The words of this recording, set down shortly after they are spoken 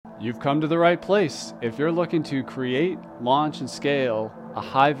You've come to the right place if you're looking to create, launch, and scale a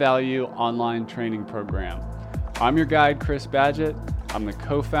high-value online training program. I'm your guide, Chris Badgett. I'm the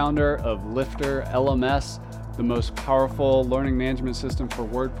co-founder of Lifter LMS, the most powerful learning management system for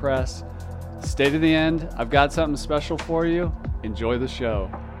WordPress. Stay to the end. I've got something special for you. Enjoy the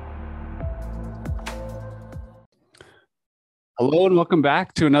show. Hello and welcome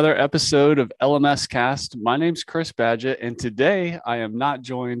back to another episode of LMS Cast. My name's Chris Badgett, and today I am not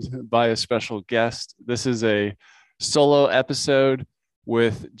joined by a special guest. This is a solo episode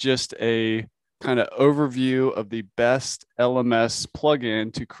with just a kind of overview of the best LMS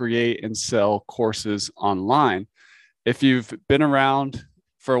plugin to create and sell courses online. If you've been around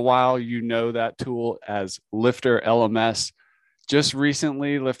for a while, you know that tool as Lifter LMS. Just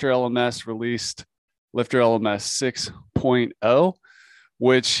recently, Lifter LMS released Lifter LMS 6.0,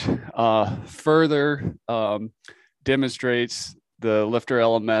 which further demonstrates the Lifter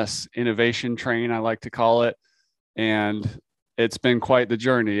LMS innovation train, I like to call it. And it's been quite the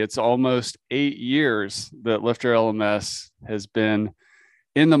journey. It's almost 8 years that Lifter LMS has been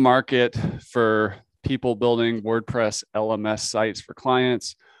in the market for people building WordPress LMS sites for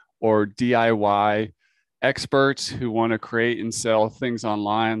clients or DIY experts who want to create and sell things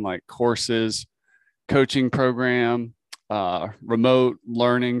online like courses, coaching program, remote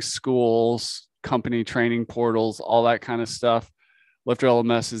learning schools, company training portals, all that kind of stuff. Lifter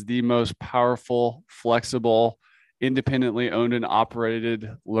LMS is the most powerful, flexible, independently owned and operated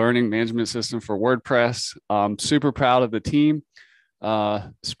learning management system for WordPress. I'm super proud of the team,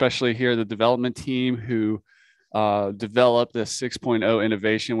 especially here, the development team who developed this 6.0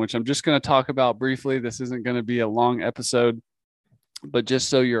 innovation, which I'm just going to talk about briefly. This isn't going to be a long episode, but just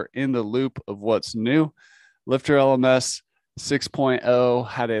so you're in the loop of what's new, Lifter LMS 6.0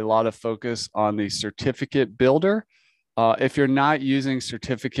 had a lot of focus on the certificate builder. If you're not using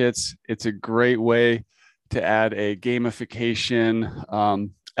certificates, it's a great way to add a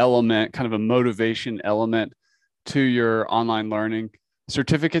gamification element, kind of a motivation element to your online learning.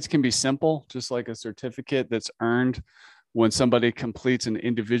 Certificates can be simple, just like a certificate that's earned when somebody completes an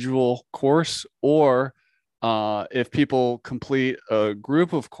individual course, or if people complete a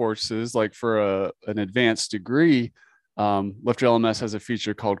group of courses, like for an advanced degree, Lifter LMS has a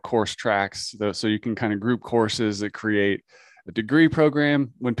feature called course tracks. So you can kind of group courses that create a degree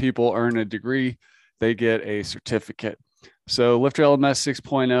program. When people earn a degree, they get a certificate. So Lifter LMS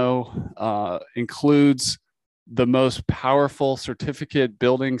 6.0 includes the most powerful certificate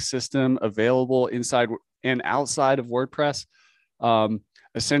building system available inside and outside of WordPress.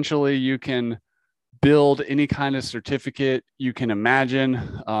 Essentially, you can build any kind of certificate you can imagine.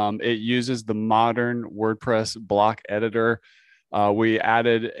 It uses the modern WordPress block editor. We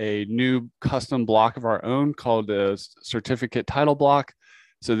added a new custom block of our own called the certificate title block,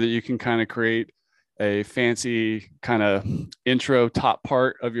 so that you can kind of create a fancy kind of intro top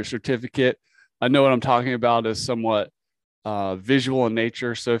part of your certificate. I know what I'm talking about is somewhat visual in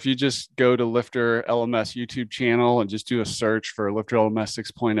nature. So if you just go to Lifter LMS YouTube channel and just do a search for Lifter LMS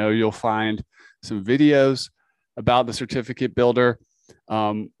 6.0, you'll find some videos about the certificate builder.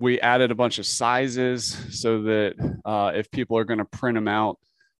 We added a bunch of sizes so that if people are going to print them out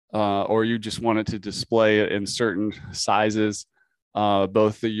or you just wanted to display it in certain sizes,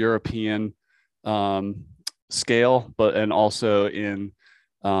 both the European scale, and also in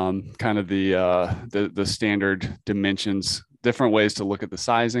kind of the standard dimensions, different ways to look at the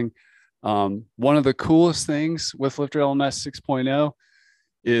sizing. One of the coolest things with Lifter LMS 6.0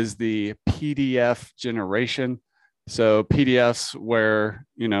 is the PDF generation. So PDFs where,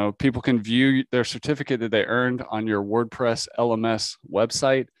 people can view their certificate that they earned on your WordPress LMS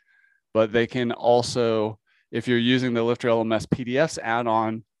website, but they can also, if you're using the Lifter LMS PDFs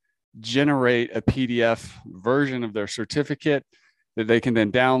add-on, generate a PDF version of their certificate that they can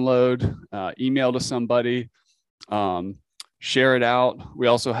then download, email to somebody, share it out. We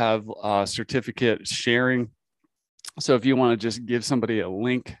also have certificate sharing. So if you want to just give somebody a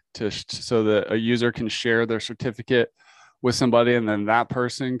link so that a user can share their certificate with somebody, and then that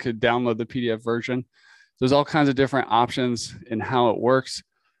person could download the PDF version. There's all kinds of different options in how it works.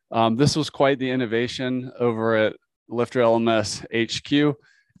 This was quite the innovation over at Lifter LMS HQ.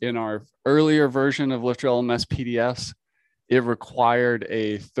 In our earlier version of Lifter LMS PDFs, it required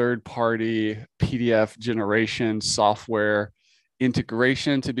a third-party PDF generation software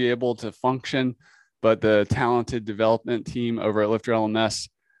integration to be able to function. But the talented development team over at Lifter LMS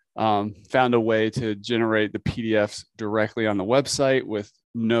found a way to generate the PDFs directly on the website with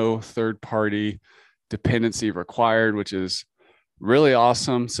no third-party dependency required, which is really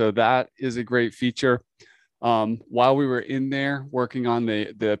awesome. So that is a great feature. While we were in there working on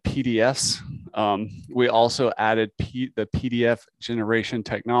the PDFs, we also added the PDF generation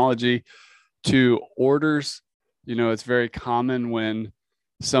technology to orders. You know, it's very common when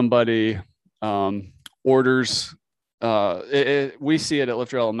somebody orders. We see it at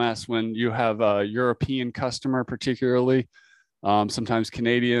Lifter LMS when you have a European customer, particularly sometimes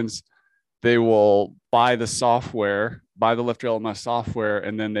Canadians. They will buy the software, buy the Lifter LMS software,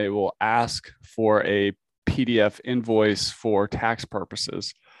 and then they will ask for a PDF invoice for tax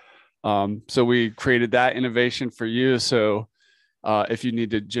purposes. So we created that innovation for you. So if you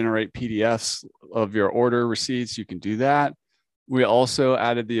need to generate PDFs of your order receipts, you can do that. We also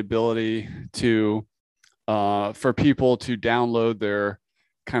added the ability to for people to download their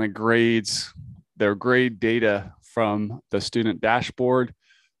kind of grades, their grade data from the student dashboard.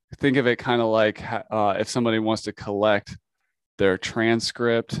 Think of it kind of like if somebody wants to collect their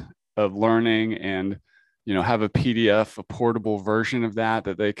transcript of learning and, you know, have a PDF, a portable version of that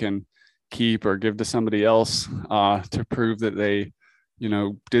they can keep or give to somebody else to prove that they, you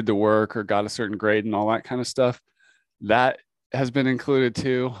know, did the work or got a certain grade and all that kind of stuff. That has been included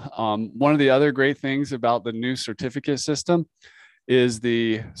too. One of the other great things about the new certificate system is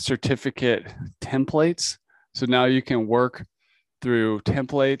the certificate templates. So now you can work through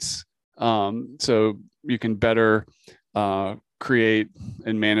templates, so you can better create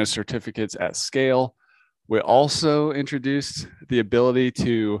and manage certificates at scale. We also introduced the ability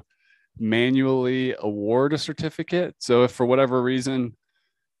to manually award a certificate. So if for whatever reason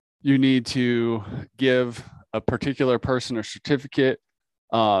you need to give a particular person a certificate,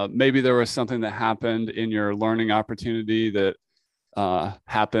 maybe there was something that happened in your learning opportunity that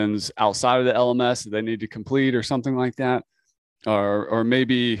happens outside of the LMS that they need to complete or something like that. Or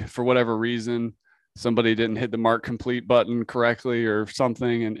maybe for whatever reason, somebody didn't hit the mark complete button correctly or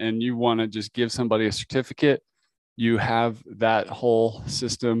something, and you want to just give somebody a certificate, you have that whole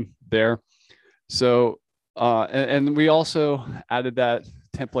system there. So, and we also added that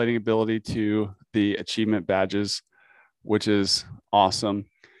templating ability to the achievement badges, which is awesome.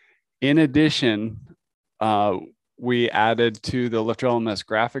 In addition, we added to the Lifter LMS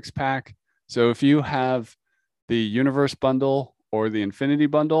graphics pack. So if you have the Universe bundle or the Infinity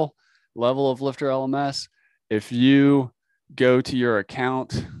bundle level of Lifter LMS, if you go to your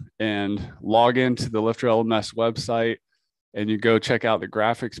account and log into the Lifter LMS website and you go check out the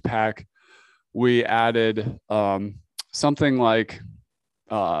graphics pack, we added something like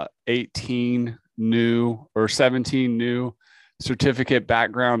 18 new or 17 new certificate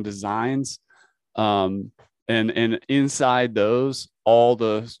background designs. And inside those, all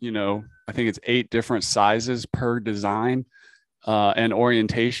the, you know, I think it's 8 different sizes per design and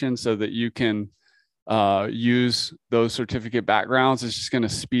orientation, so that you can use those certificate backgrounds. It's just going to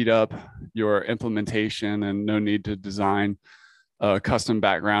speed up your implementation and no need to design a custom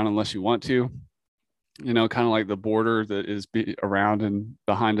background unless you want to. You know, kind of like the border that is around and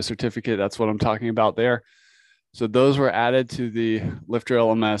behind a certificate. That's what I'm talking about there. So those were added to the Lifter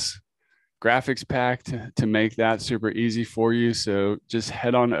LMS graphics pack to make that super easy for you. So just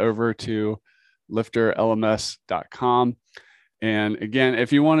head on over to lifterlms.com. And again,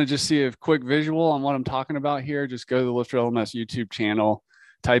 if you want to just see a quick visual on what I'm talking about here, just go to the Lifter LMS YouTube channel,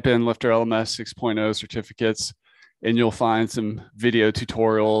 type in Lifter LMS 6.0 certificates, and you'll find some video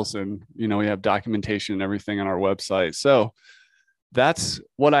tutorials, and, you know, we have documentation and everything on our website. So that's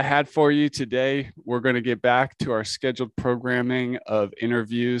what I had for you today. We're going to get back to our scheduled programming of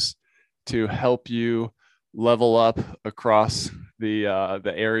interviews to help you level up across the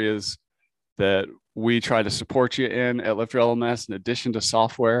areas that we try to support you in at Lifter LMS, in addition to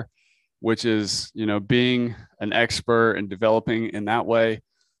software, which is, you know, being an expert and developing in that way.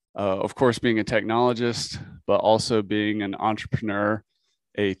 Of course, being a technologist, but also being an entrepreneur,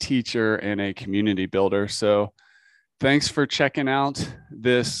 a teacher, and a community builder. So thanks for checking out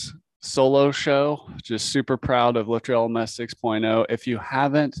this solo show. Just super proud of Lifter LMS 6.0. If you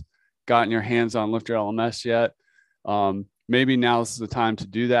haven't gotten your hands on Lifter LMS yet, maybe now is the time to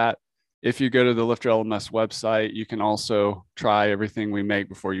do that. If you go to the Lifter LMS website, you can also try everything we make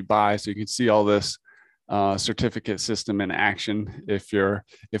before you buy. So you can see all this certificate system in action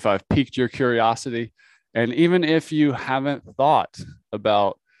if I've piqued your curiosity. And even if you haven't thought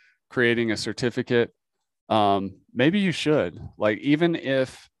about creating a certificate, maybe you should. Like, even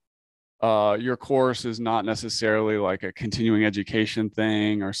if your course is not necessarily like a continuing education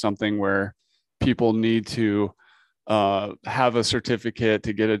thing or something where people need to have a certificate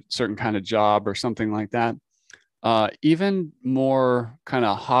to get a certain kind of job or something like that, even more kind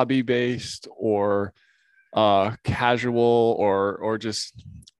of hobby-based or casual or just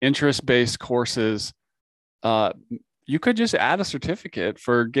interest-based courses uh, you could just add a certificate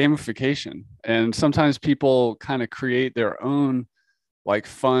for gamification. And sometimes people kind of create their own like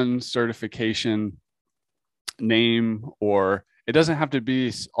fun certification name, or it doesn't have to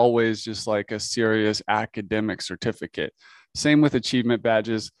be always just like a serious academic certificate. Same with achievement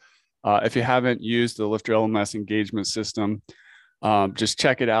badges. If you haven't used the Lifter LMS engagement system, just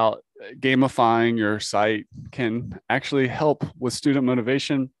check it out. Gamifying your site can actually help with student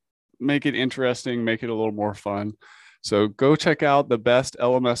motivation, make it interesting, make it a little more fun. So go check out the best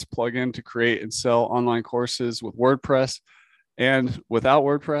LMS plugin to create and sell online courses with WordPress. And without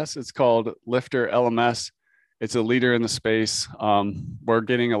WordPress, it's called Lifter LMS. It's a leader in the space. We're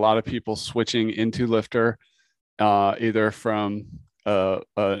getting a lot of people switching into Lifter, either from a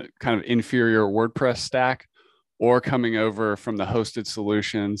kind of inferior WordPress stack or coming over from the hosted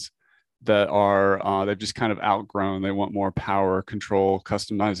solutions that are they've just kind of outgrown. They want more power, control,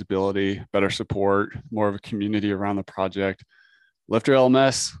 customizability, better support, more of a community around the project. Lifter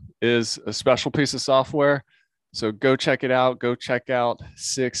LMS is a special piece of software. So go check it out. Go check out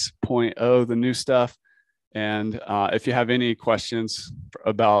 6.0, the new stuff. And if you have any questions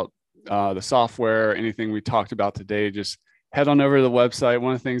about the software, anything we talked about today, just head on over to the website.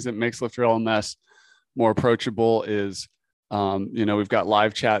 One of the things that makes Lifter LMS more approachable is, we've got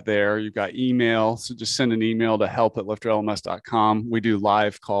live chat there. You've got email. So just send an email to help@lifterlms.com. We do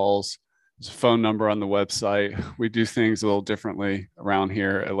live calls. There's a phone number on the website. We do things a little differently around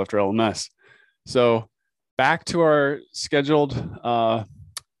here at Lifter LMS. So back to our scheduled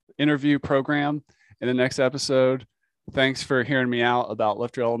interview program in the next episode. Thanks for hearing me out about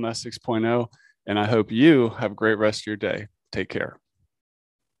Lifter LMS 6.0, and I hope you have a great rest of your day. Take care.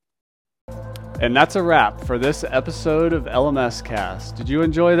 And that's a wrap for this episode of LMS Cast. Did you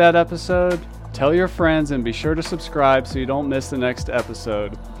enjoy that episode? Tell your friends and be sure to subscribe so you don't miss the next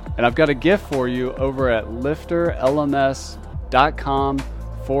episode. And I've got a gift for you over at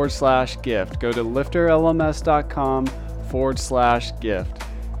lifterlms.com/gift. Go to lifterlms.com/gift.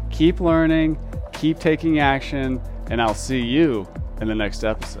 Keep learning, keep taking action, and I'll see you in the next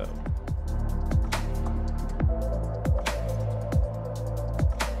episode.